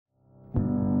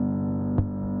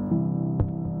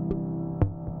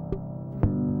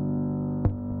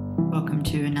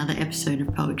to another episode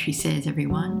of Poetry Says,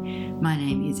 everyone. My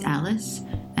name is Alice,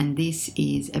 and this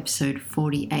is episode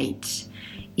 48,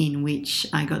 in which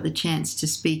I got the chance to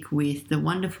speak with the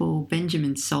wonderful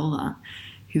Benjamin Solar,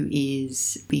 who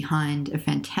is behind a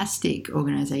fantastic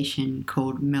organisation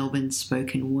called Melbourne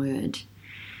Spoken Word.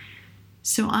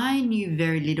 So I knew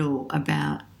very little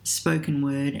about spoken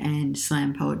word and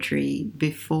slam poetry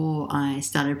before I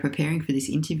started preparing for this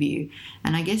interview,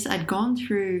 and I guess I'd gone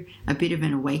through a bit of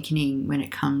an awakening when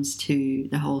it comes to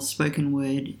the whole spoken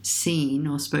word scene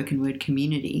or spoken word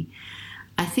community.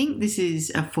 I think this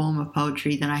is a form of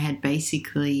poetry that I had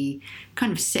basically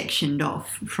kind of sectioned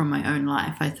off from my own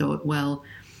life. I thought, well,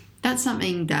 that's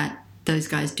something that those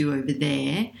guys do over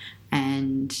there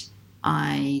and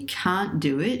I can't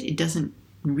do it. It doesn't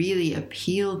really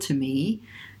appeal to me,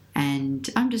 and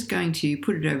I'm just going to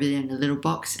put it over there in a little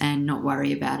box and not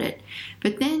worry about it.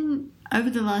 But then over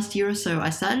the last year or so, I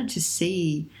started to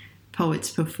see poets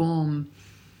perform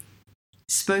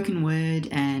spoken word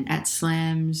and at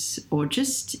slams or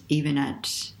just even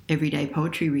at everyday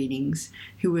poetry readings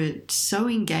who were so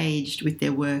engaged with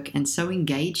their work and so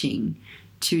engaging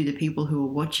to the people who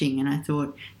were watching. And I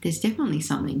thought, there's definitely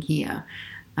something here.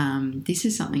 This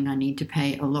is something I need to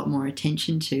pay a lot more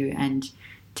attention to and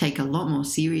take a lot more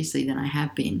seriously than I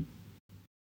have been.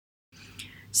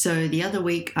 So the other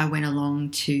week I went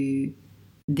along to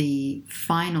the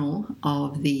final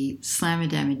of the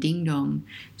Slamadama Ding Dong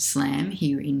Slam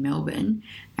here in Melbourne,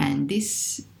 and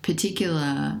this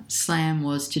particular slam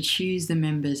was to choose the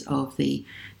members of the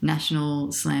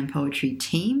National Slam Poetry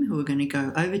team who are going to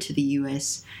go over to the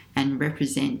US and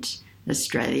represent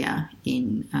Australia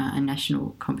in a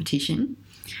national competition.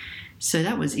 So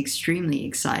that was extremely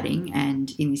exciting,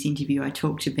 and in this interview I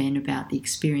talked to Ben about the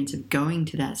experience of going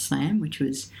to that slam, which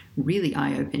was really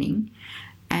eye-opening.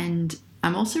 And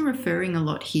I'm also referring a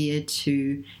lot here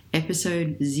to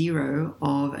episode 0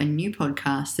 of a new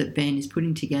podcast that Ben is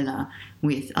putting together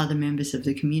with other members of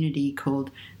the community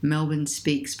called Melbourne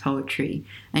Speaks Poetry.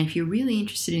 And if you're really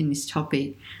interested in this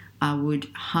topic, I would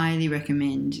highly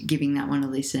recommend giving that one a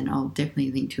listen. I'll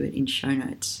definitely link to it in show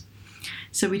notes.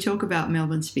 So we talk about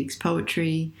Melbourne Speaks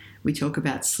Poetry, we talk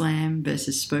about slam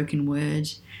versus spoken word,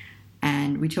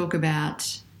 and we talk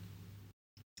about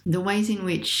the ways in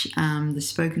which the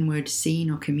spoken word scene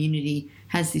or community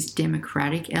has this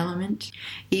democratic element.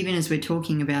 Even as we're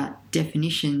talking about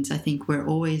definitions, I think we're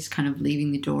always kind of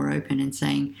leaving the door open and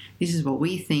saying, this is what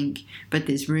we think, but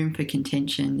there's room for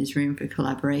contention, there's room for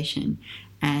collaboration,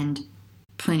 and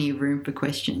plenty of room for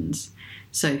questions.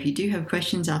 So if you do have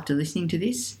questions after listening to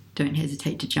this, don't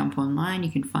hesitate to jump online.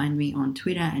 You can find me on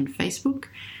Twitter and Facebook,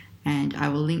 and I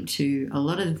will link to a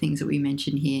lot of the things that we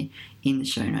mention here in the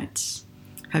show notes.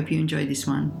 Hope you enjoy this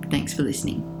one. Thanks for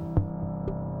listening.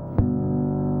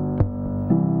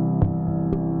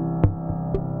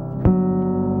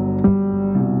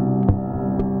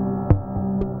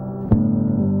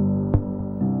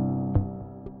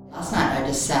 Last night I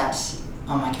just sat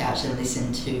on my couch and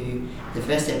listened to the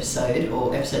first episode,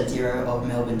 or episode 0 of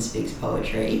Melbourne Speaks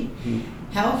Poetry.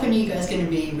 How often are you guys going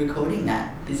to be recording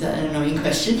that? Is that an annoying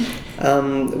question?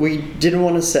 We didn't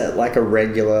want to set like a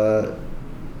regular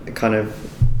kind of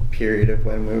period of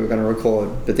when we were going to record,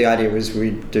 but the idea was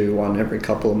we'd do one every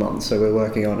couple of months. So we're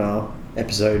working on our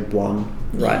episode 1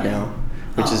 right now,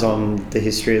 which is on the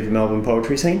history of the Melbourne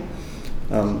poetry scene.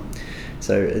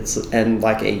 So it's, and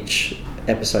like each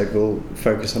episode will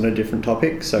focus on a different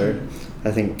topic, so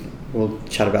I think we'll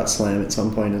chat about slam at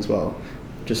some point as well,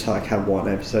 just like have one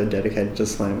episode dedicated to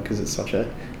slam because it's such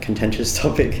a contentious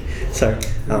topic. So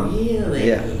really?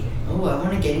 Yeah. Oh, I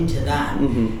want to get into that.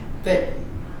 But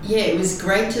yeah, it was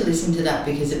great to listen to that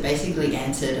because it basically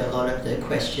answered a lot of the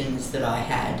questions that I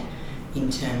had in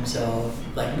terms of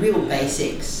like real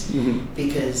basics,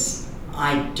 because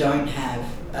I don't have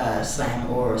a slam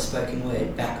or a spoken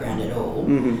word background at all.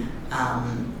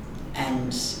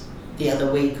 And the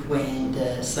other week when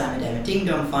the Slamadama Ding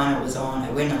Dong final was on, I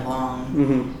went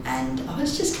along and I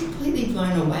was just completely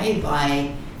blown away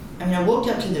by, I walked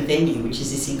up to the venue, which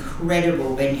is this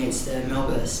incredible venue, it's the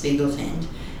Melbourne Spiegel tent,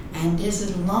 and there's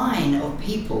a line of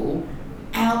people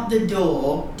out the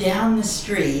door, down the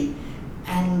street,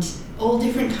 and all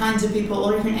different kinds of people,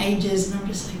 all different ages, and I'm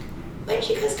just like, where did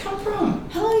you guys come from?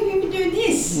 How long have you been doing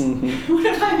this? What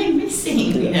have I been missing,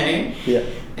 you know? Yeah.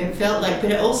 It felt like,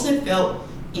 but it also felt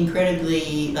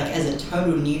incredibly, like as a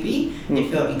total newbie,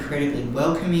 it felt incredibly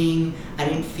welcoming. I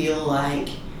didn't feel like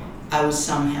I was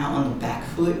somehow on the back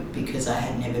foot because I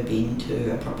had never been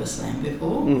to a proper slam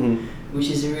before, which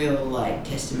is a real like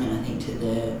testament, I think, to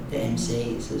the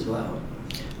MCs as well.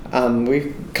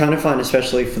 We kind of find,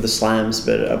 especially for the slams,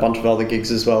 but a bunch of other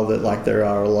gigs as well, that like there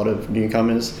are a lot of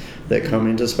newcomers that come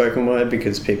into spoken word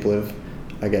because people have,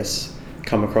 I guess,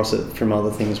 come across it from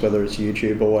other things, whether it's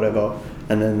YouTube or whatever,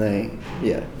 and then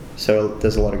so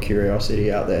there's a lot of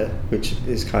curiosity out there, which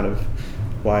is kind of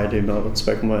why I do Melbourne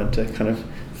Spoken Word, to kind of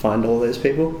find all those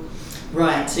people.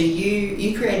 Right, so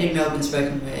you created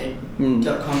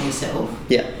melbournespokenword.com yourself.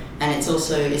 Yeah. And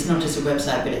it's not just a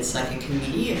website, but it's like a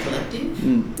community, a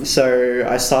collective. So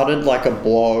I started like a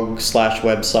blog /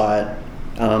 website,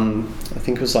 I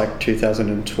think it was like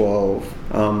 2012.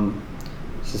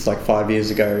 This is like 5 years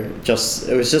ago. It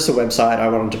was just a website. I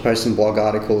wanted to post some blog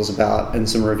articles about and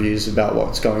some reviews about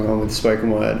what's going on with spoken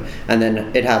word. And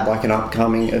then it had like an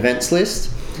upcoming events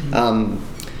list,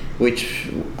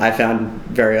 which I found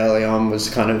very early on was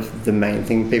kind of the main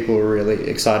thing people were really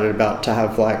excited about, to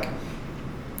have like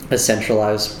a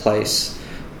centralized place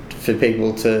for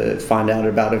people to find out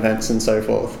about events and so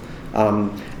forth.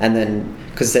 And then,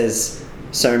 because there's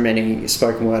so many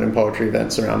spoken word and poetry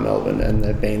events around Melbourne, and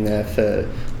they've been there for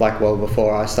like well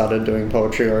before I started doing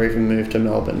poetry or even moved to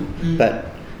Melbourne. But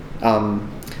a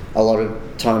lot of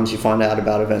times you find out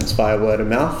about events via word of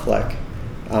mouth,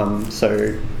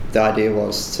 so the idea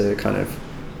was to kind of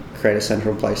create a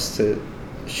central place to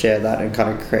share that and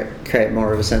kind of create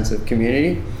more of a sense of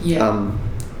community.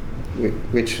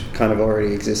 Which kind of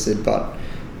already existed, but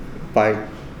by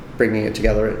bringing it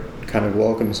together, it kind of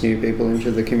welcomes new people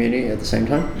into the community at the same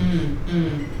time.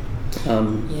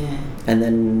 And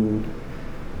then,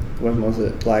 when was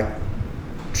it? Like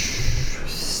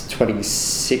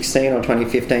 2016 or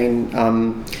 2015,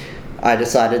 I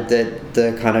decided that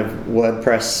the kind of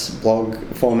WordPress blog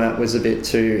format was a bit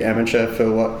too amateur for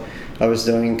what I was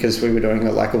doing, because we were doing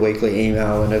like a weekly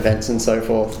email and events and so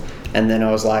forth. And then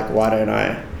I was like, why don't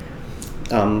I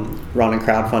run a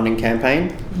crowdfunding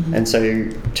campaign? And so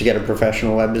to get a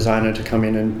professional web designer to come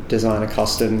in and design a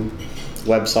custom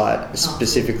website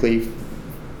specifically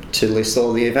to list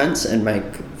all the events and make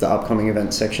the upcoming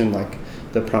event section like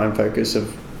the prime focus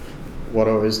of what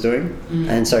I was doing.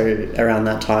 And so around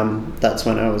that time, that's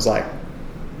when I was like,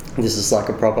 this is like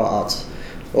a proper arts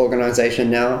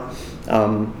organization now,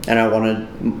 and I wanted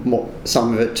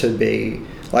some of it to be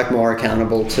like more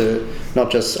accountable to not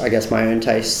just, I guess, my own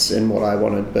tastes and what I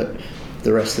wanted, but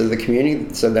the rest of the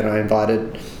community. So then I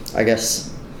invited, I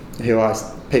guess,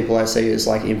 people I see as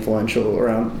like influential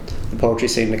around the poetry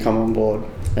scene to come on board,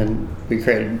 and we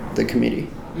created the committee.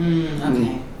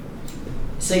 Okay.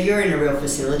 So you're in a real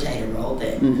facilitator role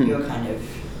then. You're kind of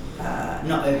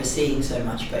not overseeing so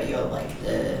much, but you're like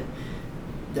the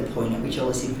point at which all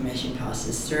this information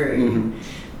passes through.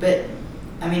 But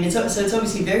I mean, it's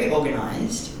obviously very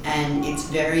organised, and it's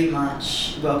very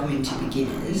much welcoming to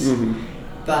beginners.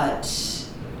 But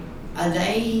are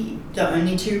they the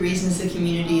only two reasons the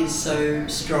community is so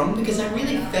strong? Because I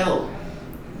really felt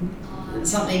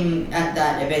something at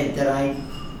that event that I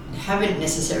haven't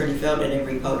necessarily felt at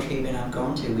every poetry event I've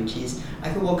gone to, which is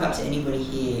I could walk up to anybody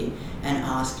here and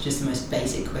ask just the most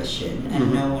basic question,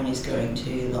 and no one is going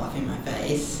to laugh in my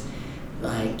face.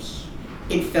 Like,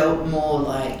 it felt more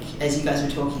like, as you guys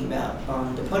were talking about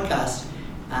on the podcast,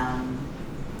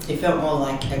 it felt more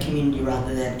like a community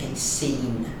rather than a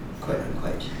scene, quote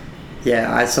unquote.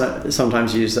 Yeah, I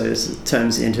sometimes use those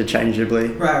terms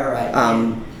interchangeably.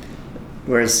 Right.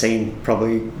 Whereas scene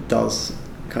probably does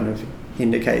kind of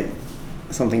indicate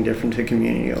something different to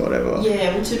community or whatever.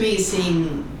 Yeah, well, to me,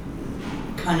 scene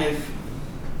kind of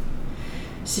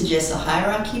suggests a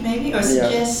hierarchy maybe, or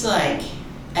suggests like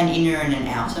an inner and an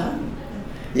outer.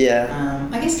 Yeah.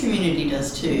 I guess community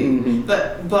does too.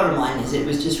 But bottom line is it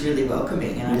was just really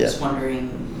welcoming, and I'm just wondering,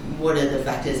 what are the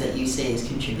factors that you see as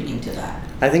contributing to that?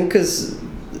 I think because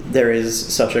there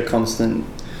is constant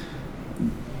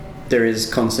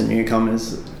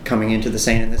newcomers coming into the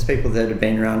scene, and there's people that have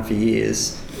been around for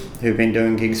years, who've been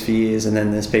doing gigs for years, and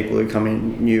then there's people who come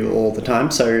in new all the time.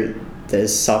 So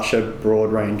there's such a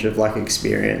broad range of like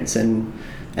experience and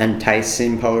tastes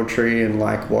in poetry, and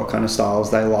like what kind of styles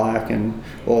they like and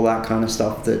all that kind of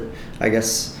stuff, that I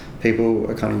guess people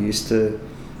are kind of used to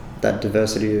that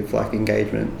diversity of like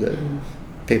engagement, that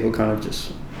people kind of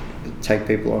just take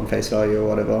people on face value or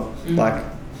whatever. Like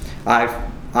I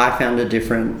found it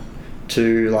different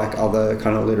to like other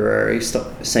kind of literary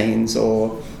scenes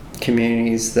or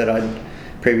communities that I'd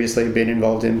previously been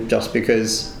involved in, just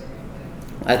because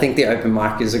I think the open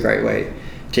mic is a great way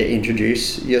to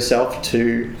introduce yourself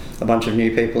to a bunch of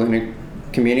new people in a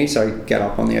community. So you get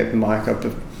up on the open mic, I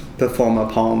perform a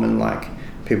poem, and like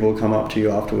people will come up to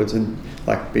you afterwards and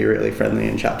like be really friendly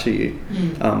and chat to you.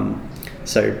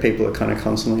 So people are kind of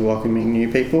constantly welcoming new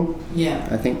people. Yeah,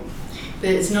 I think. But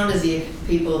it's not as if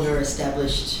people who are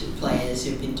established players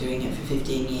who've been doing it for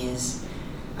 15 years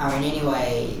are in any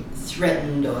way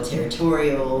threatened or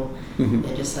territorial. Mm-hmm.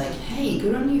 They're just like, hey,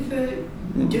 good on you for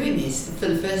doing this for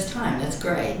the first time. That's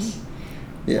great.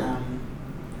 Yeah.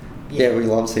 Yeah, we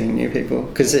love seeing new people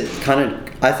because it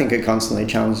I think it constantly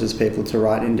challenges people to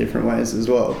write in different ways as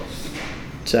well.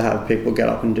 To have people get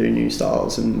up and do new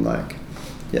styles and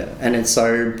and it's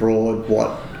so broad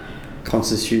what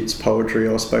constitutes poetry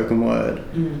or spoken word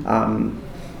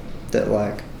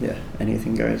that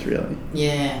anything goes really.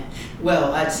 Yeah.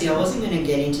 Well, I wasn't going to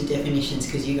get into definitions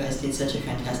because you guys did such a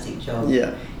fantastic job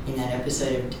in that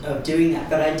episode of doing that,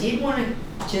 but I did want to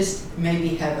just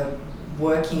maybe have a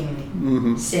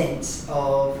working sense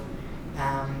of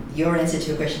your answer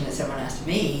to a question that someone asked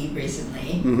me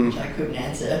recently, which I couldn't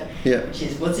answer, which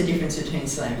is, what's the difference between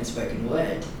slam and spoken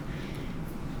word?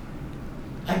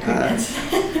 I couldn't answer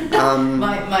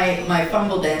that. My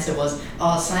fumbled answer was,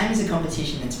 slam is a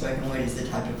competition and spoken word is the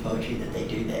type of poetry that they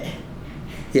do there.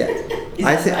 Yeah,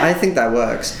 I think that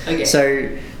works. Okay.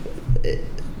 So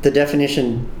the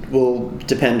definition will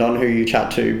depend on who you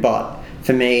chat to, but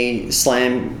for me,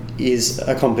 slam is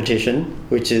a competition,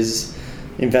 which is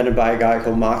invented by a guy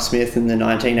called Mark Smith in the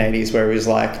 1980s, where he was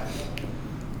like,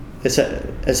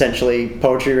 essentially,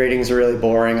 poetry readings are really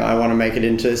boring. I want to make it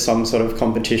into some sort of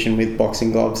competition with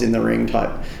boxing gloves in the ring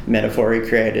type metaphor he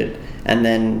created. And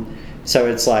then, so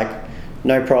it's like,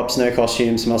 no props, no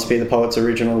costumes, must be the poet's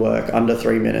original work, under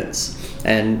 3 minutes.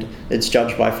 And it's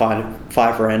judged by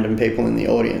five random people in the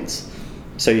audience.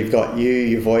 So you've got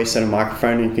your voice and a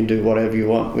microphone, and you can do whatever you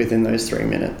want within those 3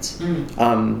 minutes.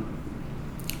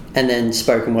 And then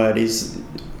spoken word is,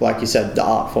 like you said, the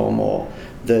art form or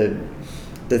the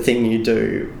thing you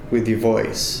do with your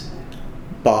voice.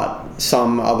 But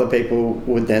some other people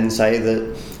would then say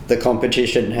that the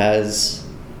competition has,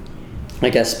 I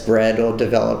guess, bred or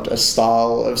developed a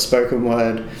style of spoken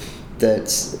word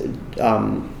that's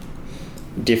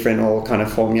different or kind of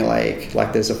formulaic.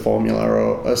 Like there's a formula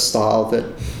or a style that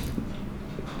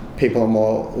people are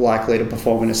more likely to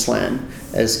perform in a slam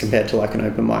as compared to like an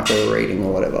open mic or a reading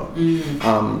or whatever.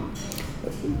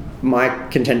 My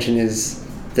contention is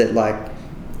that like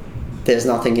there's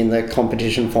nothing in the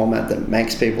competition format that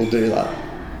makes people do that.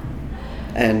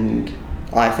 And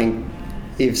I think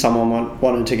if someone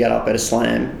wanted to get up at a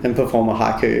slam and perform a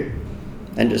haiku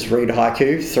and just read a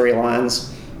haiku, 3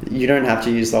 lines, you don't have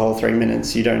to use the whole 3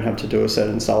 minutes. You don't have to do a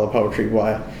certain style of poetry.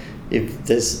 Why? If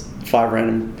there's 5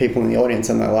 random people in the audience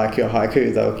and they like your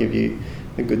haiku, they'll give you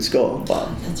a good score. But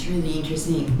that's really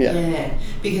interesting. Yeah,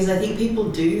 because I think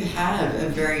people do have a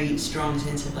very strong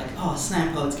sense of like,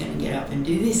 slam poet's going to get up and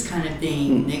do this kind of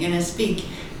thing. They're going to speak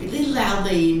really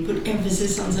loudly and put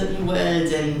emphasis on certain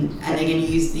words, and they're going to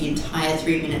use the entire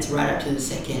 3 minutes right up to the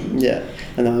second. Yeah,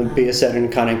 and there would be a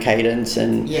certain kind of cadence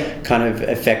and kind of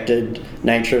affected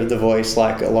nature of the voice.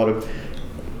 Like a lot of,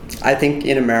 I think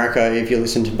in America, if you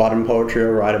listen to Button Poetry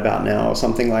or Right About Now or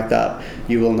something like that,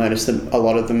 you will notice that a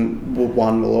lot of them,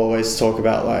 one will always talk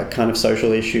about like kind of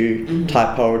social issue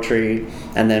type poetry,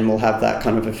 and then we'll have that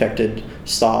kind of affected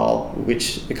style,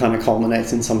 which kind of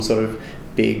culminates in some sort of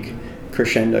big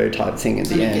crescendo type thing at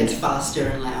the end. It gets faster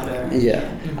and louder. Yeah.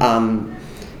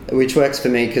 Which works for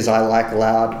me because I like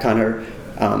loud kind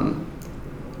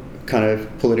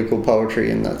of political poetry,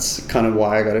 and that's kind of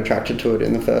why I got attracted to it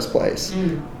in the first place.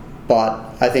 But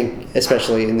I think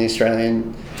especially in the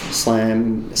Australian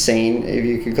slam scene, if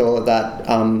you could call it that,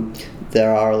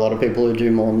 there are a lot of people who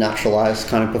do more naturalised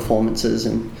kind of performances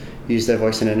and use their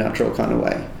voice in a natural kind of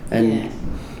way. And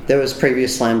there was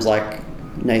previous slams like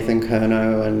Nathan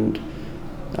Curnow and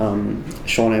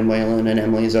Sean M. Whelan and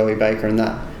Emily Zoe Baker and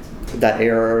that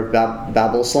era of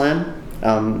Babble Slam,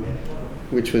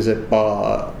 which was at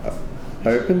Bar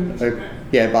Open.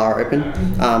 Bar Open.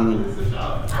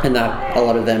 And that a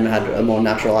lot of them had a more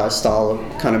naturalised style of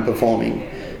kind of performing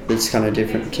that's kind of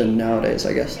different to nowadays,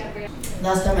 I guess.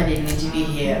 Last time I did an interview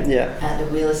here at the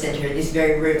Wheeler Centre, in this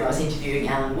very room, I was interviewing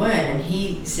Alan Wern, and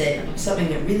he said something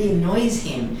that really annoys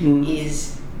him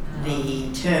is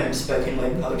the term spoken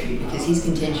word poetry, because his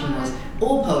contention was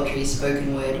all poetry is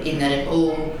spoken word in that it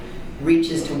all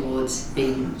reaches towards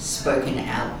being spoken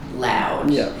out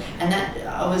loud. And that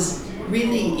I was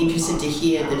really interested to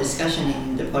hear the discussion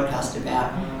in the podcast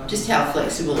about just how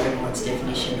flexible everyone's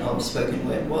definition of spoken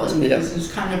word was, because it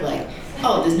was kind of like,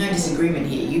 there's no disagreement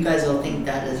here, you guys all think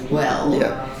that as well.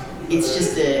 It's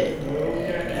just a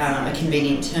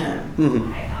convenient term.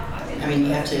 I mean,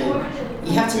 you have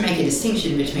to make a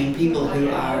distinction between people who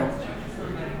are,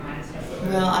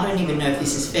 well, I don't even know if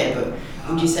this is fair, but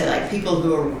would you say like people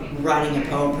who are writing a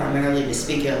poem primarily to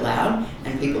speak it aloud,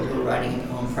 and people who are writing a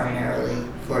poem primarily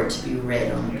for it to be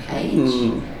read on a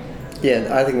page? Yeah,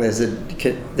 I think there's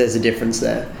a difference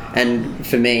there. And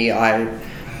for me, I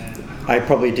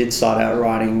probably did start out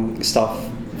writing stuff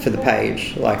for the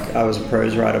page. Like, I was a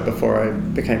prose writer before I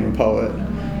became a poet.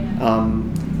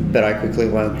 But I quickly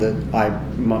learned that I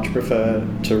much prefer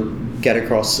to get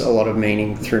across a lot of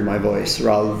meaning through my voice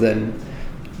rather than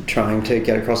trying to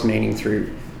get across meaning through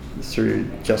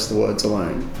just the words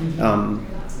alone.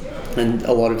 And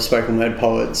a lot of spoken word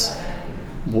poets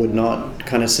would not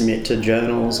kind of submit to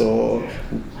journals, or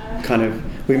kind of,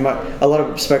 a lot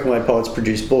of spoken word poets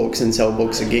produce books and sell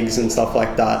books at gigs and stuff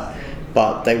like that,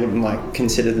 but they wouldn't like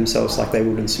consider themselves, like they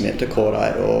wouldn't submit to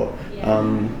Cordite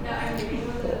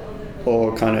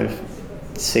or kind of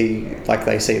see, like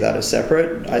they see that as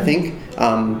separate, I think.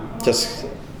 I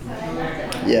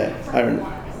don't,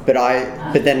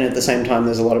 but then at the same time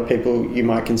there's a lot of people you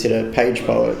might consider page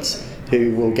poets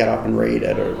who will get up and read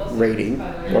at a reading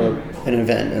or an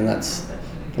event, and that's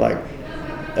like,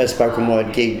 a spoken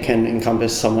word gig can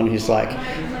encompass someone who's like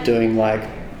doing like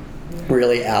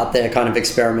really out there kind of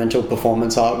experimental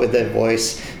performance art with their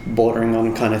voice bordering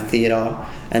on kind of theatre,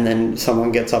 and then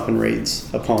someone gets up and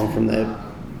reads a poem from their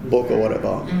book or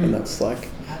whatever, and that's like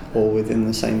all within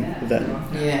the same event.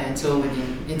 Yeah,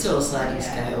 it's all sliding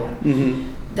scale.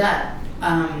 That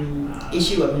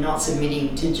issue of not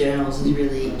submitting to journals is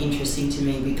really interesting to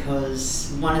me,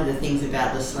 because one of the things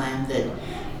about the slam that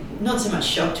not so much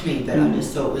shocked me, but I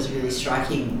just thought was really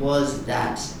striking, was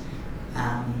that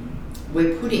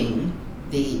we're putting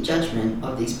the judgment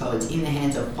of these poets in the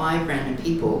hands of 5 random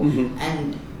people,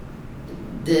 and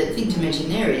the thing to mention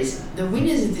there is the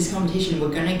winners of this competition were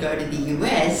going to go to the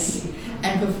US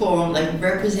and perform, like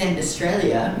represent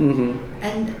Australia,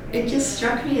 and it just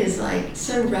struck me as like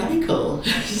so radical.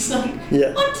 Just like,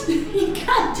 what? You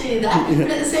can't do that.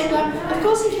 But at the same time, of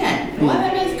course you can. Why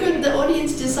on earth couldn't the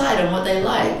audience decide on what they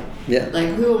like? Like,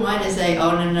 who am I to say,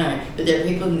 oh no? But there are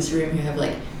people in this room who have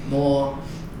like more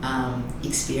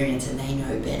experience and they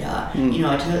know better. You know,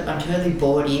 I'm totally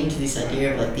bought into this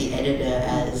idea of like the editor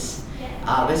as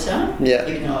arbiter,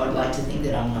 even though I'd like to think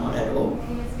that I'm not at all.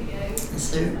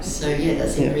 So yeah, that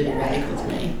seemed really radical to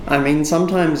me. I mean,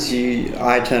 sometimes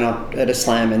I turn up at a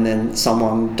slam and then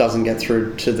someone doesn't get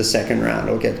through to the second round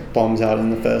or get bombs out in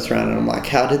the first round, and I'm like,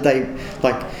 how did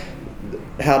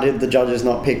the judges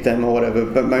not pick them or whatever?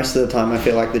 But most of the time I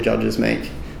feel like the judges make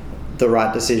the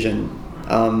right decision,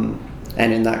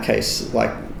 and in that case,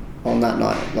 like on that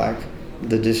night, like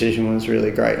the decision was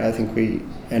really great. I think we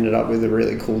ended up with a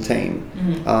really cool team.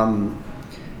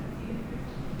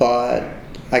 But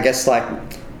I guess like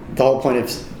the whole point of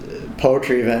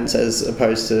poetry events, as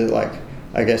opposed to like,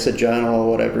 I guess a journal or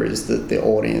whatever, is that the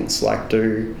audience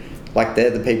they're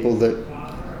the people that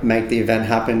make the event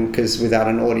happen, because without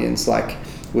an audience, like,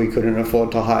 we couldn't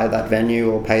afford to hire that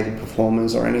venue or pay the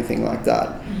performers or anything like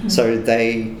that.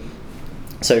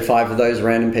 So 5 of those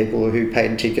random people who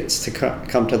paid tickets to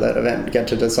come to that event get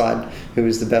to decide who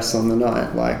was the best on the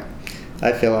night. Like,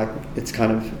 I feel like it's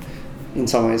kind of, in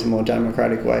some ways, a more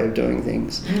democratic way of doing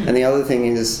things. And the other thing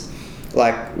is,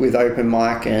 like with open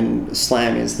mic and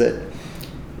slam, is that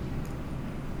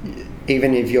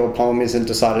even if your poem isn't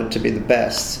decided to be the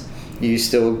best, you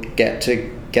still get to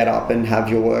get up and have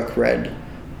your work read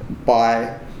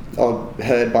by or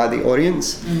heard by the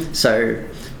audience. So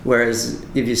whereas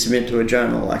if you submit to a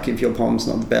journal, like if your poem's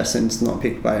not the best and it's not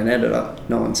picked by an editor,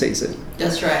 no one sees it.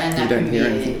 That's right, and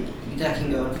that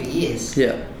can go on for years.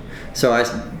 Yeah. So I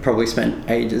probably spent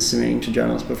ages submitting to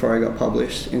journals before I got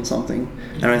published in something.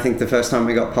 And I think the first time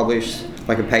we got published,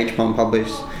 like a page poem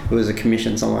published, it was a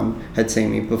commission. Someone had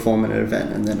seen me perform at an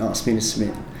event and then asked me to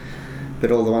submit.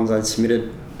 But all the ones I'd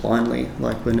submitted blindly,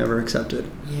 like, were never accepted.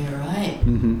 Yeah, right.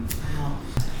 Wow.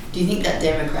 Do you think that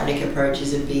democratic approach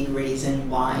is a big reason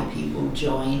why people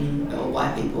join, or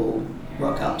why people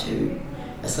rock up to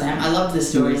a slam? I love the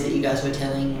stories that you guys were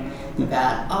telling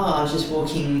about, I was just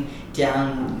walking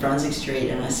down Brunswick Street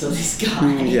and I saw this guy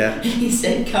and he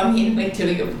said, come in, we're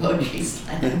doing a poetry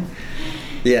slam.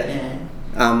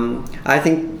 I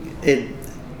think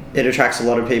it attracts a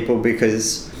lot of people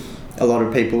because a lot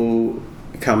of people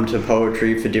come to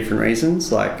poetry for different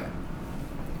reasons, like,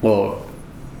 or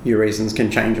your reasons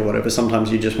can change or whatever.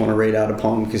 Sometimes you just want to read out a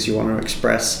poem because you want to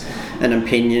express an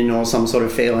opinion or some sort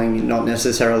of feeling, not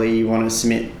necessarily you want to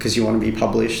submit because you want to be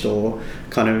published or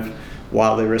kind of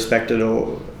widely respected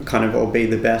or kind of, or be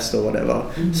the best or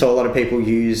whatever. So a lot of people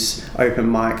use open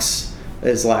mics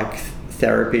as like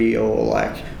therapy or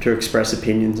like to express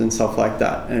opinions and stuff like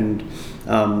that. And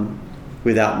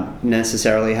without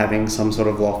necessarily having some sort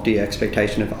of lofty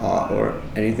expectation of art or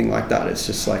anything like that. It's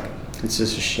just like, it's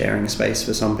just a sharing space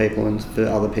for some people, and for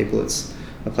other people it's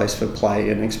a place for play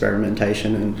and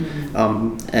experimentation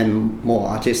and more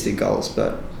artistic goals.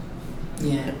 But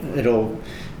yeah, it all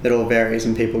varies,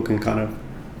 and people can kind of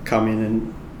come in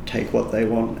and take what they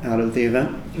want out of the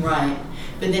event. Right.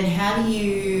 But then how do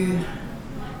you...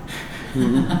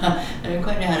 I don't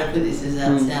quite know how to put this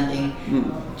without sounding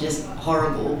just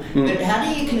horrible. But how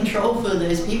do you control for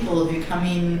those people who come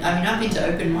in? I mean, I've been to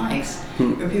open mics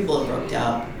where people have rocked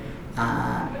up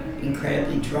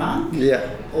incredibly drunk,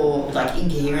 or like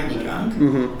incoherently drunk,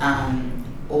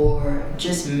 or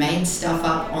just made stuff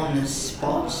up on the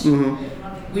spot,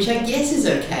 which I guess is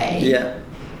okay. Yeah.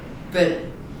 But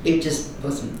it just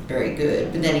wasn't very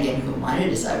good. But then again, who am I to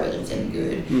decide whether it's any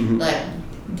good? Like,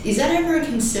 is that ever a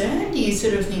concern? Do you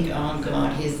sort of think, oh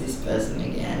God, here's this person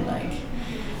again? Like,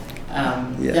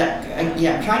 I'm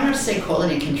trying not to say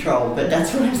quality control, but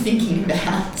that's what I'm thinking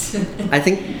about. I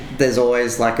think there's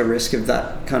always like a risk of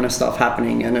that kind of stuff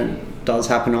happening, and it does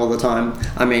happen all the time.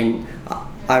 I mean,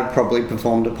 I've probably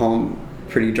performed a poem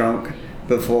pretty drunk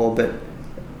before, but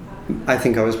I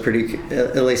think I was pretty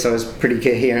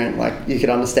coherent, like you could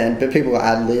understand. But people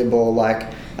ad lib or like,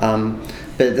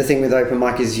 but the thing with open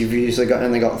mic is you've usually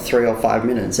only got 3 or 5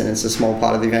 minutes, and it's a small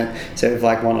part of the event. So if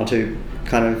like 1 or 2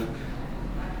 kind of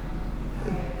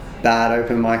bad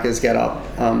open micers get up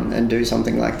and do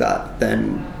something like that,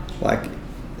 then like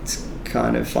it's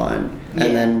kind of fine. Yeah.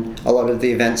 And then a lot of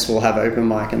the events will have open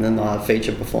mic, and then they'll have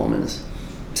feature performers.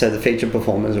 So the feature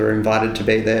performers are invited to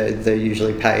be there. They're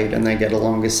usually paid, and they get a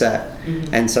longer set.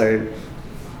 And so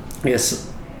I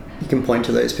guess you can point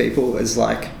to those people as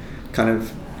like kind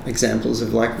of examples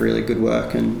of like really good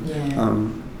work, and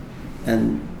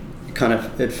kind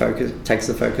of takes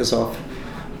the focus off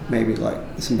maybe like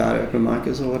some bad open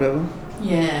micers or whatever.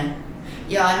 Yeah,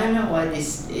 I don't know why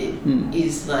this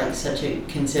is like such a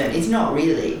concern. It's not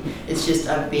really. It's just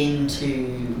I've been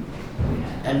to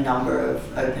a number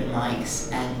of open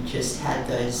mics and just had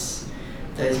those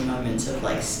moments of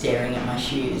like staring at my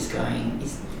shoes, going,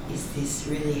 is this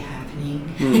really happening?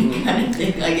 Kind of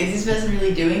thing. Like, is this person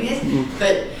really doing this?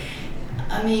 But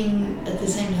I mean, at the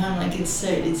same time, like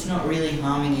it's not really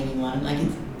harming anyone. Like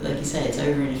like you say, it's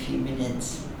over in a few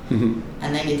minutes. And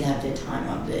they get to have their time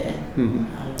up there. I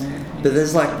don't know. But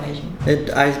there's like,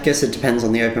 I guess it depends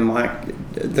on the open mic.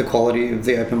 The quality of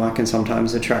the open mic can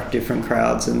sometimes attract different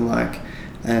crowds, and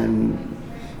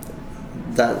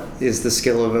that is the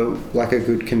skill of a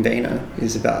good convener,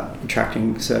 is about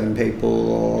attracting certain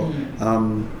people or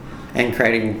and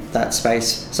creating that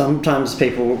space. Sometimes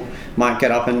people might get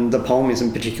up and the poem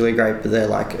isn't particularly great, but they're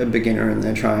like a beginner and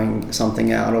they're trying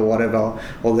something out or whatever,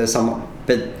 or there's someone,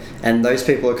 and those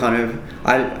people are kind of,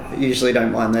 I usually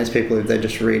don't mind those people if they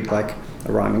just read like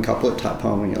a rhyming couplet type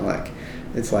poem, and you're like,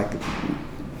 it's like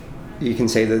you can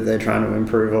see that they're trying to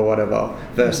improve or whatever,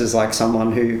 versus like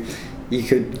someone who, you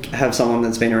could have someone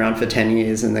that's been around for 10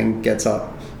 years and then gets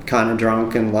up kind of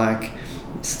drunk and like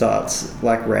starts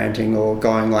like ranting or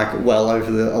going like well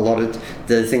over a lot of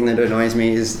the thing that annoys me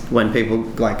is when people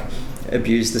like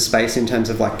abuse the space in terms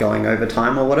of like going over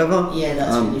time or whatever. Yeah,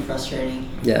 that's really frustrating.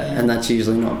 Yeah, and that's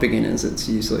usually not beginners. It's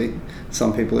usually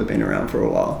some people who've been around for a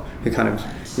while who kind of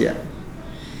yeah,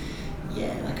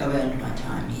 like I've earned my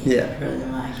time here. For the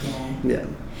mic.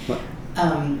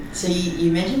 So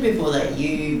you mentioned before that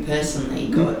you personally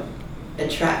got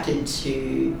attracted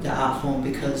to the art form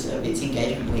because of its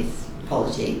engagement with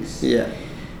politics.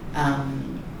 How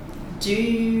do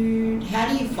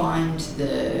you find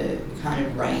the kind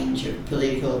of range of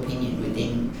political opinion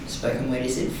within spoken word?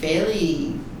 Is it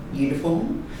fairly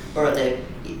uniform, or are there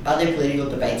political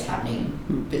debates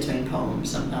happening between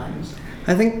poems sometimes?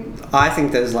 I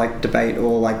think there's like debate,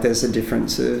 or like there's a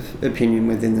difference of opinion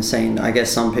within the scene. I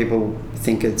guess some people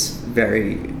think it's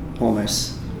very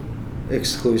almost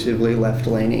exclusively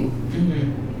left-leaning,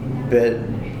 but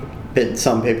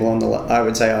some people on the I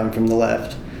would say I'm from the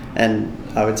left, and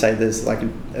I would say there's like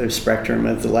a spectrum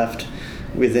of the left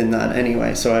within that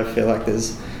anyway. So I feel like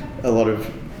there's a lot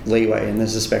of leeway and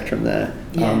there's a spectrum there.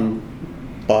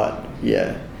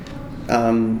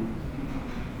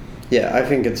 I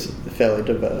think it's fairly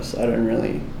diverse. I don't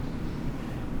really...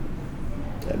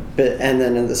 and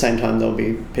then at the same time there'll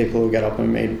be people who get up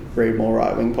and read more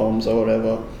right-wing poems or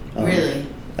whatever. Really?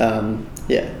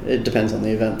 It depends on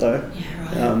the event though. Yeah,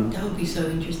 right. That would be so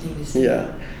interesting to see.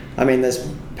 Yeah. I mean, there's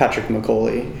Patrick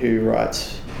Macaulay who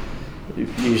writes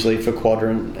usually for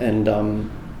Quadrant, and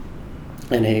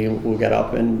and he will get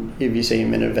up, and if you see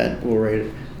him in an event, we'll read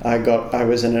it. I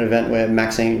was in an event where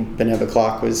Maxine Beneva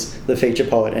Clark was the feature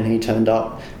poet, and he turned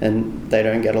up, and they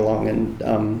don't get along,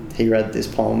 and he read this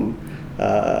poem,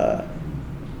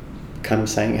 kind of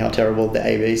saying how terrible the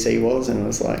ABC was, and it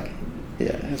was like,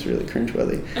 yeah, it was really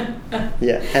cringeworthy.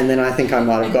 Yeah, and then I think I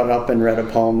might have got up and read a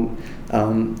poem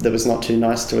that was not too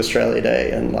nice to Australia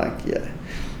Day, and like, yeah,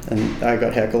 and I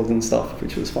got heckled and stuff,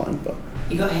 which was fine, but...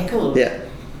 You got heckled? Yeah.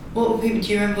 What, do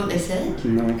you remember what they said?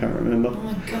 No, I can't remember. Oh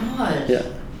my god. Yeah,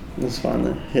 it was fine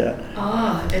then, yeah.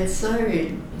 Oh, it's so,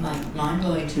 like,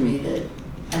 mind-blowing to me that...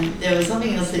 And there was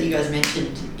something else that you guys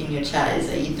mentioned in your chat, is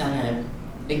that you'd done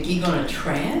a gig on a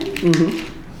tram? Mm-hmm.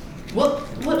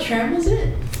 What tram was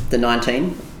it? The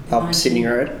 19, up 19. Sydney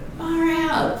Road. Far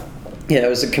out. Yeah, it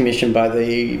was a commission by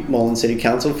the Moreland City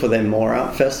Council for their More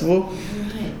Art Festival.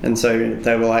 Right. And so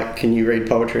they were like, can you read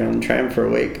poetry on the tram for a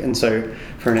week? And so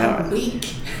for an hour... A week?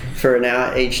 For an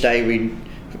hour each day, we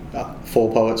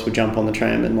 4 poets would jump on the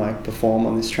tram and like perform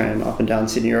on this tram up and down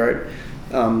Sydney Road.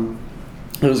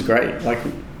 It was great. Like,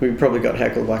 we probably got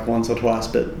heckled like once or twice,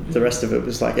 but the rest of it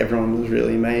was like everyone was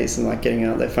really amazed and like getting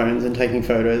out their phones and taking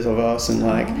photos of us, and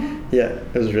like, yeah,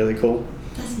 it was really cool.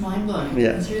 That's mind-blowing.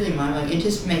 Yeah. It's really mind-blowing. It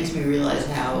just makes me realise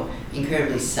how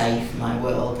incredibly safe my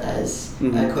world as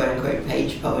a quote-unquote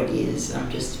page poet is.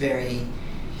 I'm just very...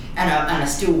 And I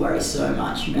still worry so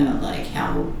much about like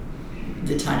how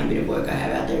the tiny bit of work I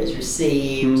have out there is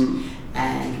received,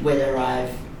 and whether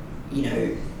I've,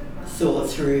 thought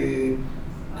through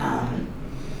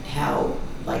how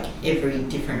like every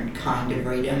different kind of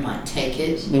reader might take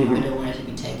it. I don't want it to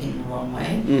be taken in the wrong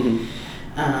way.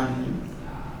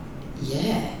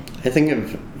 Yeah. I think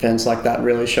events like that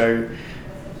really show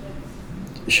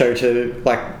to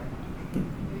like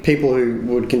people who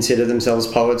would consider themselves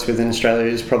poets within Australia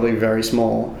is probably very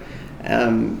small.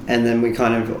 And then we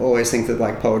kind of always think that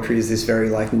like poetry is this very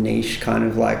like niche kind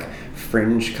of like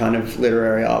fringe kind of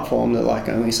literary art form that like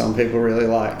only some people really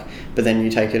like. But then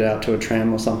you take it out to a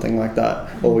tram or something like that,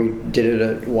 or we did it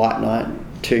at White Night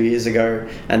 2 years ago,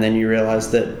 and then you realise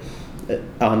that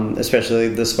especially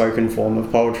the spoken form of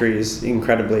poetry is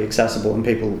incredibly accessible, and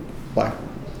people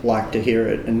like to hear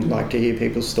it and like to hear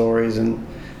people's stories, and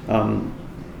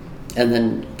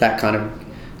then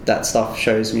that stuff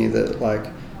shows me that like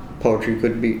poetry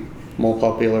could be more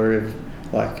popular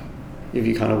if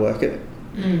you kind of work at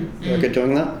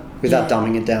doing that without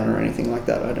dumbing it down or anything like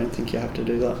that. I don't think you have to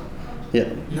do that. Yeah.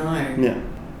 No. Yeah.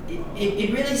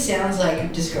 It really sounds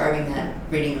like, describing that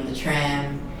reading on the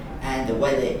tram and the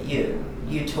way that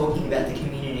you're talking about the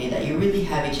community, that you really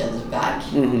have each other's back.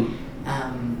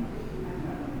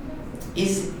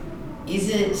 Is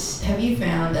it? Have you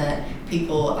found that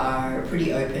people are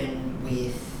pretty open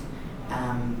with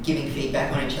giving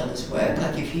feedback on each other's work?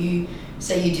 Like, if you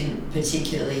say you didn't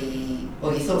particularly,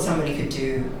 or you thought somebody could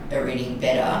do a reading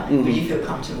better, would you feel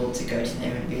comfortable to go to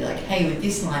them and be like, hey, with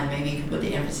this line, maybe you could put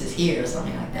the emphasis here or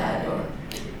something like that? Or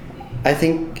I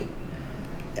think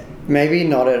maybe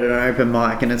not at an open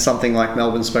mic, and it's something like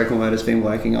Melbourne Spoken Word has been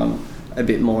working on a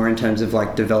bit more in terms of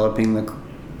like developing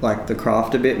the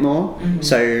craft a bit more.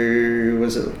 So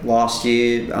was it last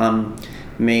year,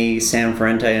 me, Sam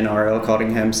Ferrante and Ariel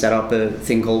Cottingham set up a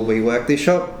thing called We Work This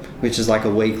Shop, which is like a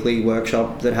weekly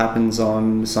workshop that happens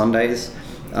on Sundays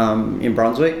in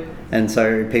Brunswick. And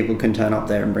so people can turn up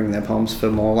there and bring their poems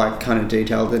for more like kind of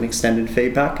detailed and extended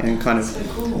feedback, and kind of, so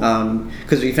cool.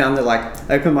 Because we found that like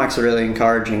open mics are really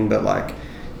encouraging, but like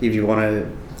if you want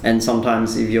to, and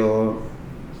sometimes if you're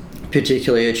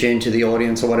particularly attuned to the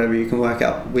audience or whatever, you can work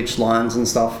out which lines and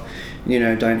stuff,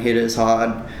 don't hit as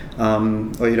hard,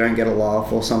 or you don't get a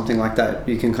laugh or something like that.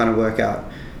 You can kind of work out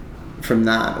from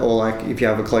that, or like if you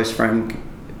have a close friend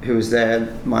who was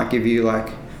there, might give you like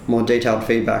more detailed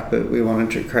feedback, but we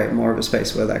wanted to create more of a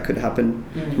space where that could happen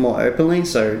more openly,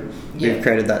 so we've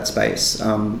created that space,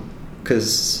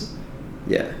 because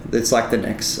it's like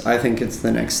I think it's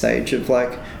the next stage of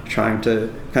like trying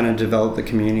to kind of develop the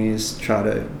communities, try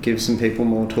to give some people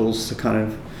more tools to kind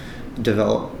of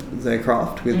develop their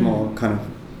craft with more kind of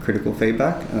critical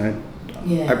feedback. And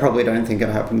I probably don't think it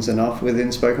happens enough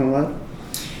within spoken word.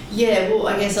 Yeah, well,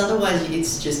 I guess otherwise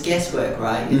it's just guesswork,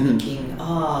 right? You're thinking,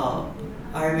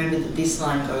 I remember that this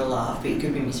line got a laugh, but you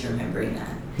could be misremembering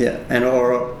that. Yeah, and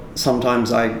or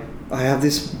sometimes I have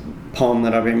this poem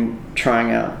that I've been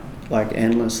trying out like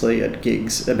endlessly at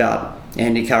gigs about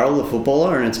Andy Carroll, the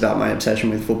footballer, and it's about my obsession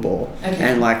with football. Okay.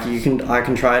 And like I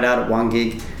can try it out at one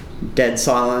gig, dead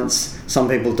silence. Some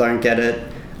people don't get it,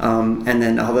 and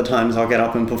then other times I'll get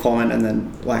up and perform it, and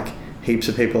then like heaps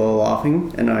of people are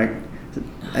laughing,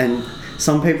 and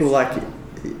some people like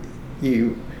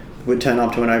you would turn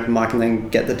up to an open mic and then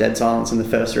get the dead silence in the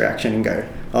first reaction and go,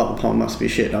 oh, the poem must be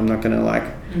shit, I'm not going to like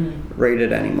read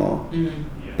it anymore.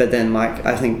 But then like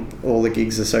I think all the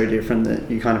gigs are so different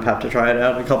that you kind of have to try it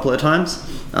out a couple of times.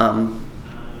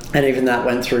 And even that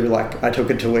went through, like I took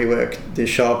it to WeWork, this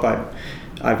shop,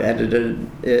 I've edited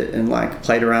it and like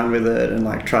played around with it and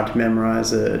like tried to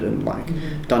memorize it and like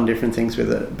done different things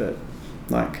with it. But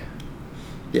like,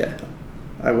 yeah,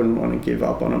 I wouldn't want to give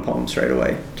up on a poem straight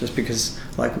away just because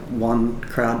like one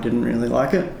crowd didn't really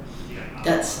like it.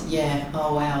 That's, yeah,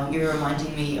 oh wow, you're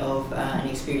reminding me of an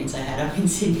experience I had up in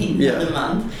Sydney the other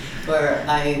month where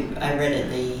I read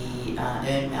at the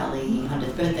Ern Malley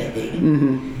 100th birthday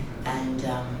thing, and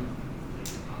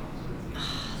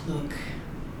look,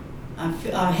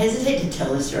 I hesitate to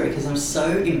tell the story because I'm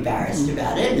so embarrassed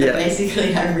about it, but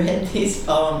basically I read this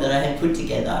poem that I had put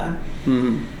together. Let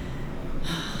me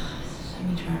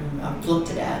try and remember, I've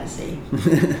blocked it out, see.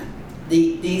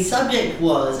 The subject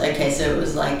was, okay, so it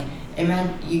was like,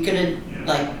 you gotta,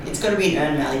 like, it's got to be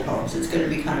an Ern Malley poem, so it's got to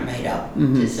be kind of made up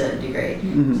to a certain degree.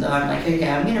 So I'm like, okay,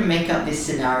 I'm going to make up this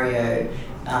scenario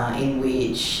in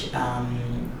which,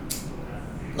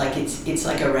 like, it's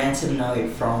like a ransom note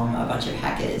from a bunch of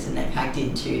hackers, and they're packed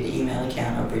into the email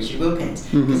account of Richard Wilkins.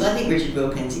 Because I think Richard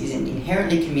Wilkins is an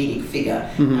inherently comedic figure.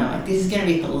 And I'm like, this is going to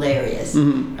be hilarious.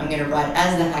 I'm going to write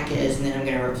as the hackers, and then I'm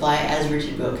going to reply as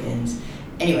Richard Wilkins.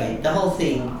 Anyway, the whole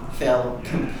thing fell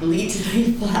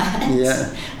completely flat.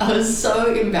 I was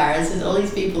so embarrassed. There's all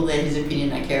these people there whose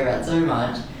opinion I care about so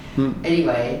much.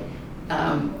 Anyway,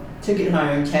 took it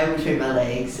home, tail between my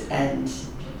legs, and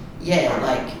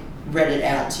like read it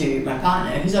out to my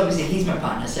partner, who's obviously, he's my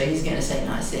partner, so he's going to say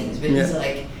nice things, but he's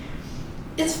like,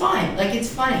 it's fine, like, it's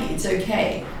funny, it's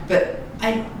okay. But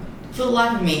for the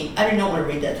life of me, I do not want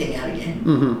to read that thing out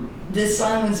again. The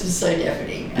silence was so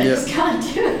deafening. I just can't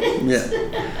do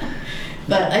it.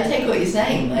 But I take what you're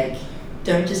saying, like,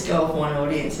 don't just go off one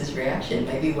audience's reaction.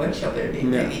 Maybe workshop it a bit.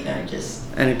 Maybe don't just...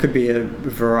 And it could be a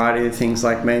variety of things,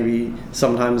 like maybe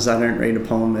sometimes I don't read a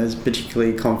poem as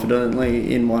particularly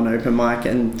confidently in one open mic,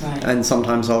 and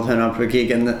sometimes I'll turn up to a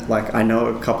gig and like I know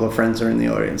a couple of friends are in the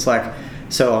audience. Like,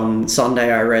 so on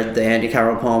Sunday I read the Andy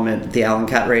Carroll poem at the Alan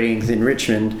Cat readings in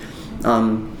Richmond.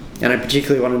 And I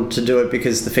particularly wanted to do it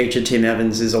because the featured Tim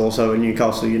Evans is also a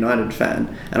Newcastle United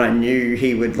fan, and I knew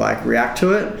he would like react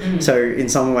to it. So in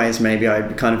some ways maybe I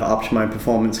kind of upped my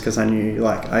performance because I knew,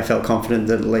 like, I felt confident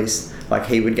that at least like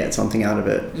he would get something out of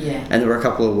it. And there were a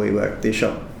couple of WeWork, the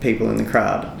shop people in the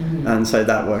crowd, and so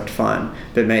that worked fine.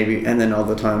 But maybe, and then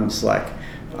other times, like,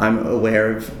 I'm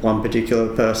aware of one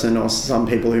particular person or some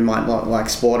people who might not like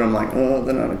sport. I'm like, oh,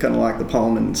 they're not going to like the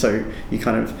poem, and so you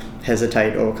kind of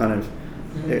hesitate, or kind of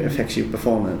it affects your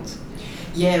performance.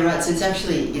 Yeah, right. So it's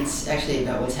actually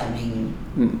about what's happening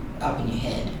up in your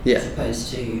head, as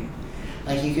opposed to,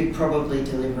 like, you could probably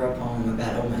deliver a poem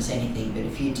about almost anything, but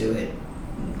if you do it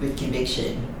with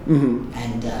conviction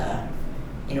and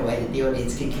in a way that the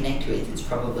audience can connect with,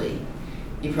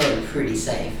 you're probably pretty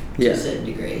safe to a certain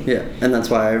degree. Yeah, and that's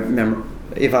why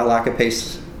if I like a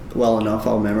piece well enough,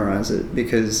 I'll memorize it,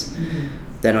 because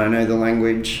then I know the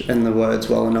language and the words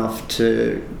well enough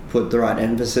to put the right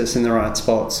emphasis in the right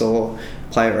spots, or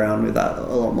play around with that a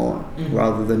lot more,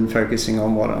 rather than focusing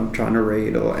on what I'm trying to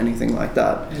read or anything like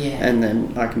that. And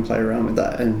then I can play around with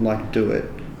that and like do it,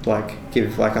 like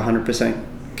give like 100%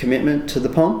 commitment to the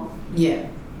poem.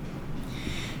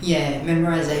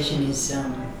 Memorization is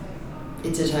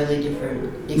it's a totally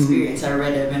different experience. I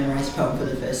read a memorized poem for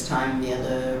the first time the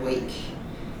other week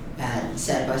at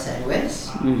Sad by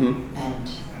Southwest, and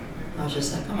I was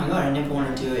just like, oh my god, I never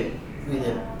want to do it with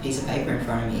a piece of paper in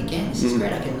front of me again. This is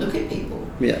great, I can look at people.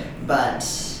 But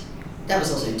that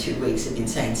was also 2 weeks of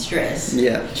insane stress.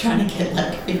 Trying to get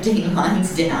like 15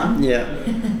 lines down.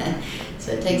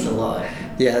 So it takes a lot.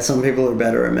 Some people are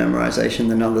better at memorization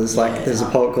than others. Like, there's a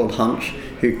poet called Hunch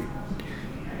who,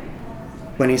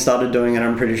 when he started doing it,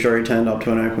 I'm pretty sure he turned up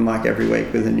to an open mic every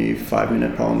week with a new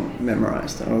 5-minute poem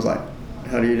memorized. And I was like,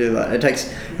 how do you do that?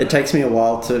 It takes me a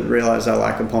while to realise I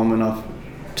like a poem enough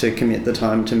to commit the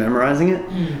time to memorising it.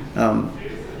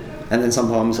 And then some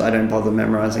poems I don't bother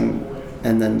memorising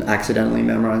and then accidentally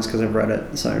memorise because I've read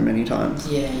it so many times.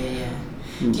 Do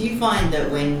you find that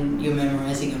when you're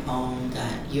memorising a poem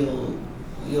that you'll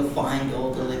find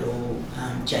all the little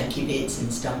janky bits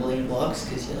and stumbling blocks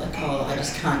because you're like, oh, I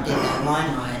just can't get that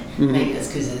line right. Maybe that's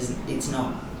because it's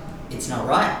not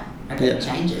right. I gotta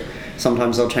change it.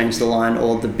 Sometimes I'll change the line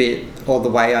or the bit or the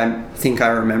way I think I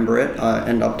remember it. I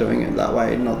end up doing it that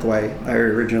way, not the way I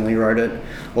originally wrote it.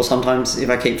 Or sometimes if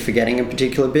I keep forgetting a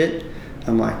particular bit,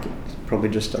 I'm like, it probably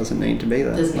just doesn't need to be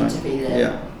there. Doesn't need to be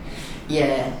there.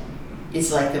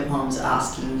 it's like the poem's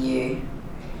asking you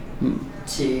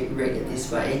to read it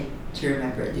this way, to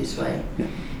remember it this way.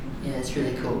 Yeah, it's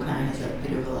really cool. Kind of has that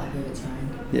bit of a life of its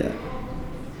own. Yeah.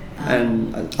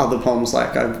 And other poems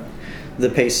like the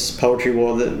piece Poetry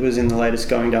War that was in the latest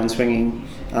Going Down Swinging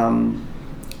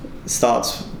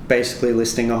starts basically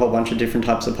listing a whole bunch of different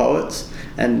types of poets,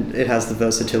 and it has the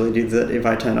versatility that if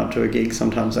I turn up to a gig,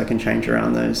 sometimes I can change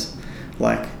around those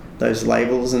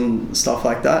labels and stuff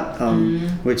like that,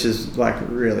 which is like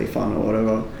really fun or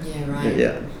whatever. Yeah, right.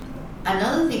 Yeah.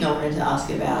 Another thing I wanted to ask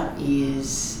about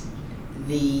is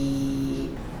the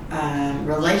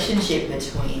relationship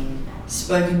between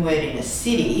spoken word in a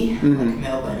city like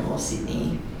Melbourne or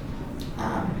Sydney,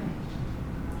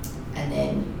 and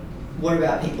then what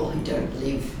about people who don't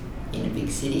live in a big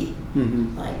city?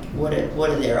 Like, what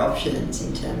are their options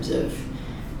in terms of?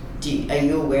 Are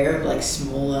you aware of like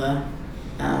smaller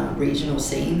regional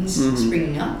scenes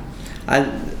springing up?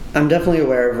 I'm definitely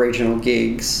aware of regional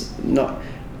gigs, not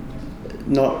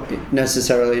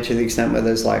necessarily to the extent where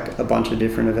there's like a bunch of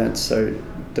different events, so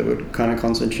that would kind of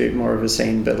constitute more of a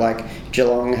scene. But like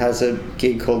Geelong has a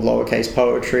gig called Lowercase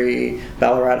Poetry,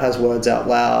 Ballarat has Words Out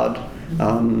Loud,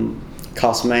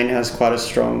 Castlemaine has quite a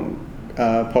strong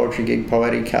poetry gig,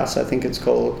 Poetic House I think it's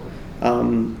called,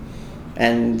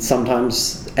 and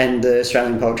sometimes, and the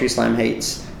Australian Poetry Slam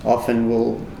heats often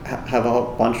will have a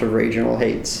whole bunch of regional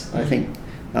heats, I think,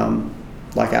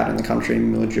 like out in the country,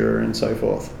 Mildura and so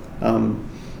forth.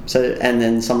 So, and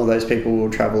then some of those people will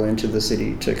travel into the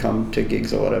city to come to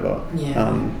gigs or whatever.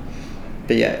 Yeah.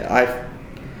 But yeah,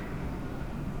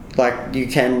 you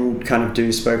can kind of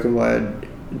do spoken word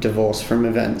divorce from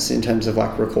events in terms of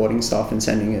like recording stuff and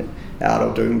sending it out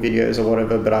or doing videos or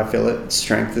whatever, but I feel its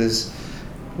strength is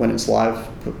when it's live,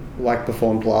 like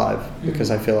performed live,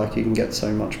 because I feel like you can get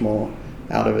so much more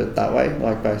out of it that way,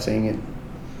 like by seeing it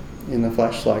in the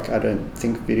flesh. Like I don't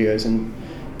think videos and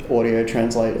audio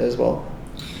translate as well.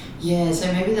 Yeah,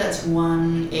 so maybe that's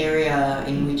one area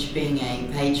in which being a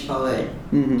page poet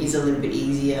is a little bit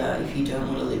easier if you don't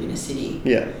want to live in a city.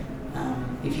 Yeah.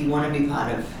 If you want to be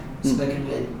part of spoken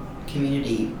word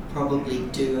community, probably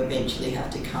do eventually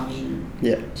have to come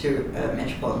in to a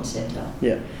metropolitan centre.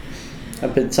 Yeah.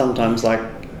 But sometimes, like,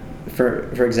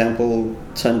 for example,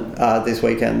 this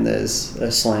weekend there's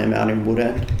a slam out in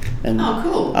Woodend. And, oh,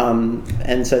 cool.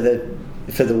 And so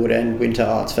for the Woodend Winter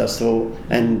Arts Festival,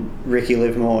 and Ricky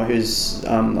Livermore, who's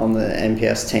on the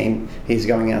NPS team, he's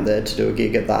going out there to do a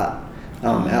gig at that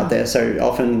out there. So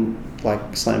often,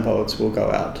 like, slam poets will go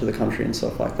out to the country and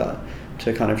stuff like that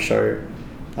to kind of show,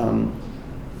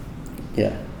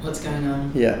 what's going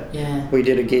on. Yeah. We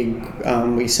did a gig,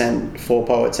 we sent 4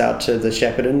 poets out to the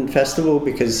Shepparton Festival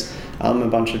because a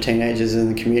bunch of teenagers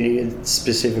in the community had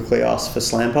specifically asked for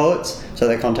slam poets, so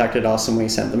they contacted us and we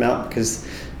sent them out because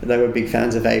they were big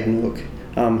fans of Abe Nook,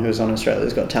 who was on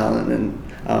Australia's Got Talent, and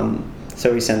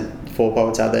so we sent 4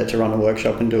 poets out there to run a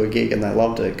workshop and do a gig, and they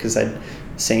loved it because they'd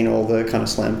seen all the kind of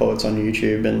slam poets on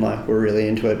YouTube and like were really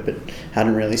into it, but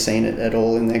hadn't really seen it at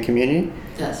all in their community.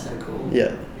 That's so cool.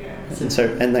 Yeah.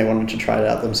 And they wanted to try it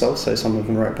out themselves, so some of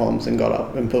them wrote poems and got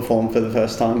up and performed for the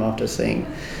first time after seeing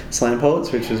slam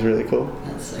poets, which was really cool.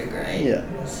 That's so great. Yeah.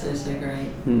 That's so great.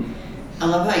 I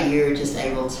love how you're just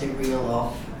able to reel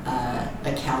off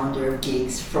a calendar of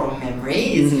gigs from memory.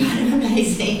 It's kind of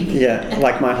amazing. Yeah,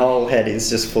 like my whole head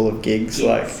is just full of gigs.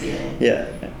 Like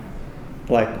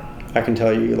I can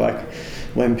tell you like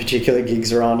when particular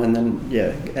gigs are on, and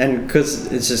then and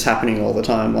because it's just happening all the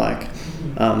time. Like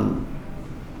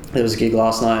there was a gig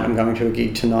last night, I'm going to a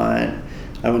gig tonight,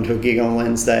 I went to a gig on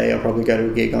Wednesday, I'll probably go to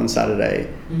a gig on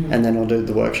Saturday, and then I'll do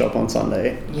the workshop on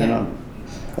Sunday. And I'm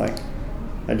like,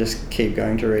 I just keep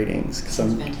going to readings because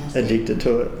I'm addicted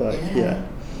to it.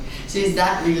 So is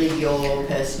that really your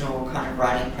personal kind of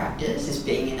writing practice, is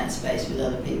being in that space with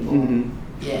other people?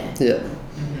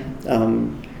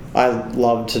 I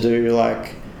love to do,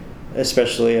 like,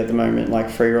 especially at the moment, like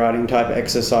free writing type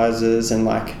exercises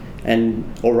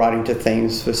or writing to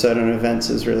themes for certain events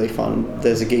is really fun.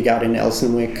 There's a gig out in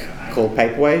Elsonwick called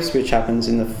Paperwaves, which happens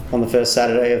on the first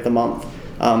Saturday of the month,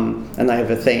 and they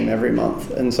have a theme every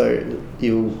month, and so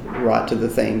you'll write to the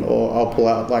theme, or I'll pull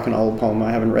out like an old poem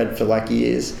I haven't read for like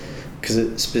years because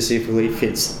it specifically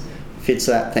fits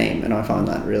that theme, and I find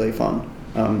that really fun.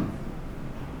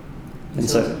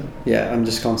 Awesome. I'm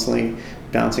just constantly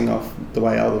bouncing off the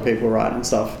way other people write and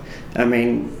stuff. I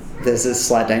mean, there's this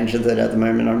slight danger that at the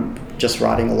moment I'm just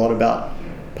writing a lot about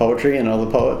poetry and other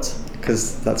poets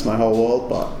because that's my whole world,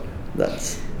 but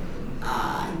that's...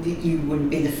 you wouldn't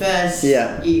be the first.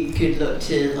 Yeah. You could look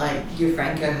to like your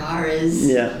Frank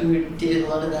O'Hara's who did a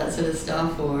lot of that sort of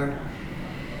stuff, or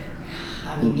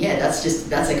I mean, yeah,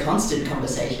 that's a constant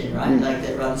conversation, right? Like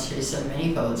that runs through so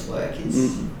many poets' work.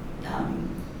 Is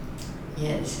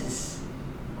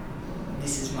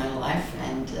this is my life,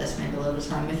 and I spend a lot of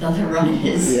time with other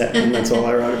writers. Yeah, and that's all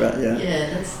I write about. Yeah.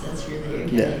 Yeah, that's really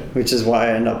okay. Yeah, which is why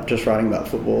I end up just writing about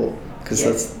football, because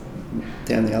that's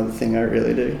the only other thing I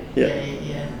really do.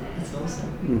 Yeah, that's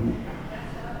awesome.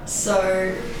 Mm-hmm.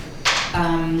 So,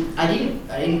 I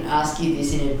didn't ask you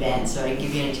this in advance, so I didn't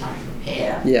give you any time to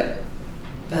prepare. Yeah.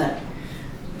 But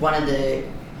one of the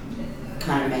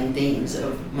kind of main themes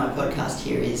of my podcast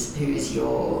here is who is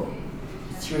your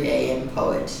 3 a.m.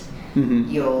 poet,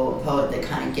 your poet that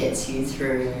kind of gets you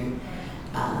through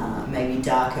maybe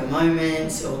darker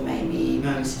moments or maybe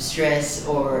moments of stress,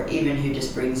 or even who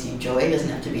just brings you joy. It doesn't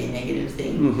have to be a negative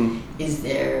thing. Is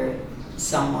there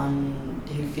someone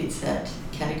who fits that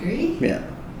category? Yeah.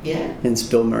 Yeah? It's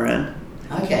Bill Moran.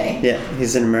 Okay. Yeah,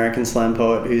 he's an American slam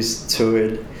poet who's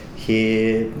toured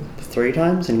here 3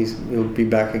 times, and he'll be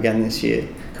back again this year.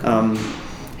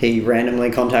 He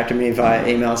randomly contacted me via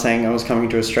email saying I was coming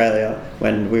to Australia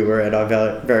when we were at our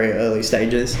very early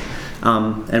stages,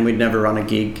 and we'd never run a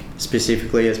gig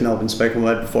specifically as Melbourne Spoken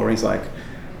Word before. He's like,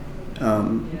 I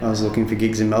was looking for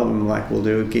gigs in Melbourne. I'm like, we'll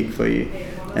do a gig for you.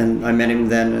 And I met him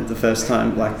then at the first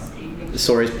time, like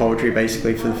saw his poetry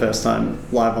basically for the first time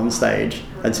live on stage.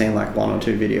 I'd seen like 1 or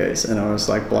 2 videos, and I was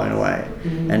like blown away.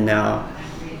 And now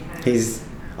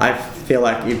I feel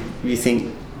like if you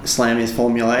think slam is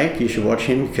formulaic, you should watch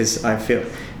him, because I feel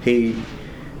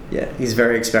he's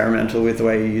very experimental with the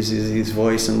way he uses his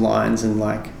voice and lines, and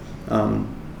like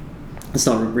it's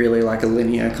not really like a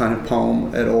linear kind of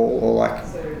poem at all, or like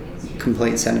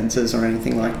complete sentences or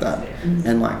anything like that.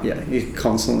 And like he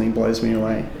constantly blows me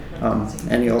away.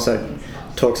 And he also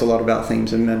talks a lot about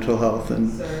themes of mental health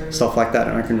and stuff like that,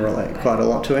 and I can relate quite a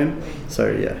lot to him.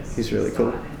 So yeah, he's really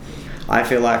cool. I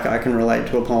feel like I can relate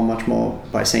to a poem much more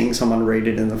by seeing someone read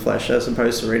it in the flesh as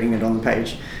opposed to reading it on the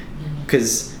page,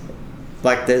 because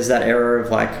like there's that era of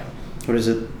like, what is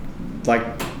it, like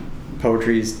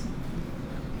poetry's,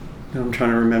 I'm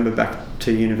trying to remember back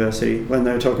to university when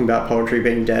they were talking about poetry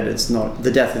being dead. It's not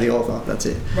the death of the author, that's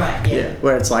it. Right, yeah.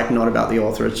 Where it's like not about the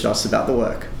author, it's just about the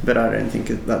work. But I don't think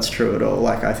that's true at all.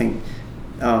 Like I think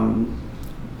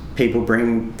people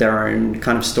bring their own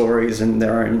kind of stories and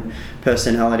their own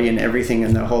personality and everything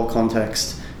and their whole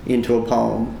context into a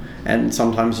poem, and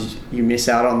sometimes you miss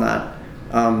out on that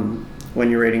when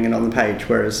you're reading it on the page,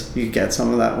 whereas you get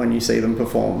some of that when you see them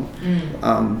perform.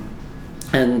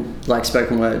 And like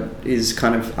spoken word is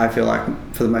kind of, I feel like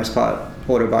for the most part,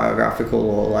 autobiographical,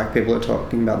 or like people are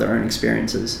talking about their own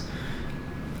experiences.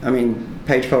 I mean,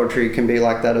 page poetry can be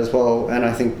like that as well, and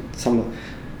I think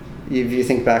if you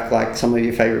think back, like some of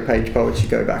your favourite page poets, you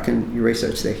go back and you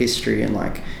research their history, and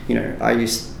like, you know,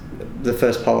 the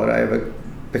first poet I ever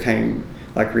became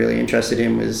like really interested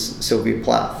in was Sylvia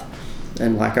Plath,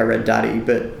 and like I read Daddy,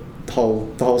 but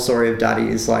the whole story of Daddy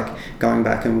is like going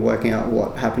back and working out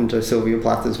what happened to Sylvia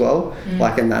Plath as well,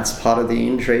 like, and that's part of the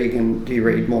intrigue, and you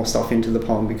read more stuff into the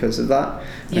poem because of that.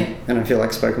 And I feel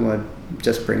like spoken word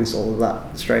just brings all of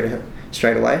that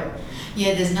straight away.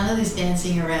 Yeah, there's none of this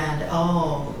dancing around,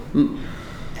 are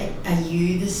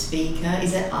you the speaker?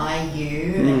 Is it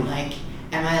you? And like,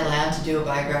 am I allowed to do a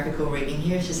biographical reading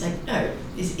here? It's just like, no,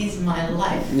 this is my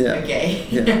life. Okay.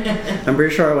 I'm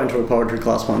pretty sure I went to a poetry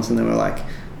class once, and they were like,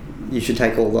 you should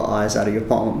take all the I's out of your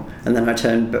poem. And then I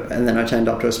turned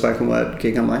up to a spoken word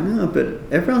gig. I'm like, no, but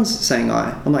everyone's saying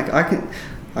I. I'm like, I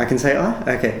can say I?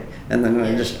 Okay. And then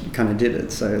I just kind of did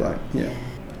it. So like,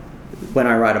 when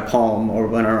I write a poem or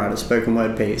when I write a spoken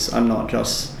word piece, I'm not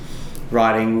just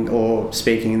writing or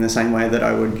speaking in the same way that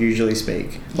I would usually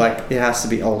speak. Like, it has to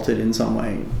be altered in some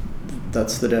way.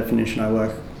 That's the definition I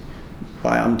work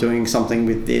by. I'm doing something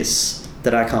with this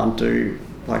that I can't do,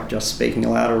 like just speaking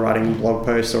aloud or writing a blog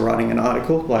post or writing an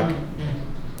article. Like,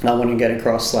 I want to get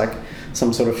across like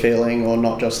some sort of feeling, or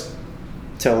not just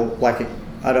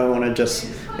I don't want to just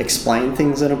explain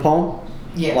things in a poem.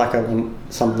 Like, I want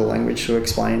some of the language to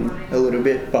explain a little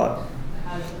bit, but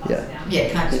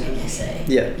it can't just be an essay.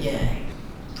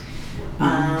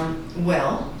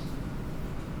 Well,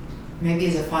 maybe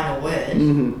as a final word,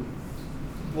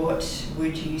 what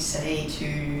would you say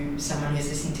to someone who's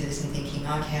listening to this and thinking,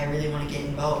 okay, I really want to get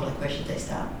involved, like, where should they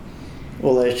start?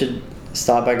 Well, they should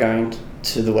start by going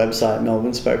to the website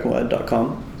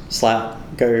melbournespokenword.com,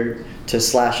 go to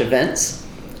 /events,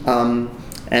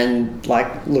 and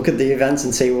like look at the events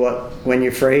and see when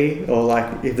you're free, or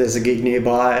like if there's a gig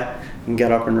nearby, and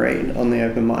get up and read on the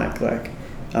open mic. Like,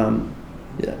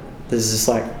 there's just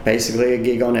like basically a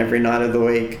gig on every night of the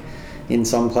week, in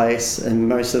some place, and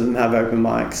most of them have open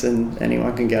mics and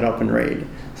anyone can get up and read.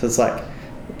 So it's like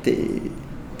the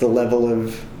level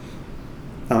of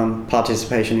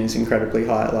participation is incredibly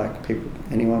high. Like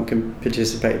anyone can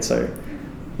participate. So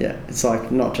yeah, it's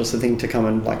like not just a thing to come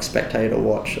and like spectate or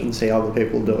watch and see other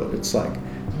people do it. It's like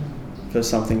for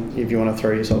something, if you want to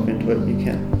throw yourself into it, you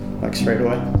can, like straight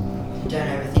away. Don't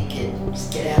overthink it.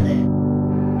 Just get out there.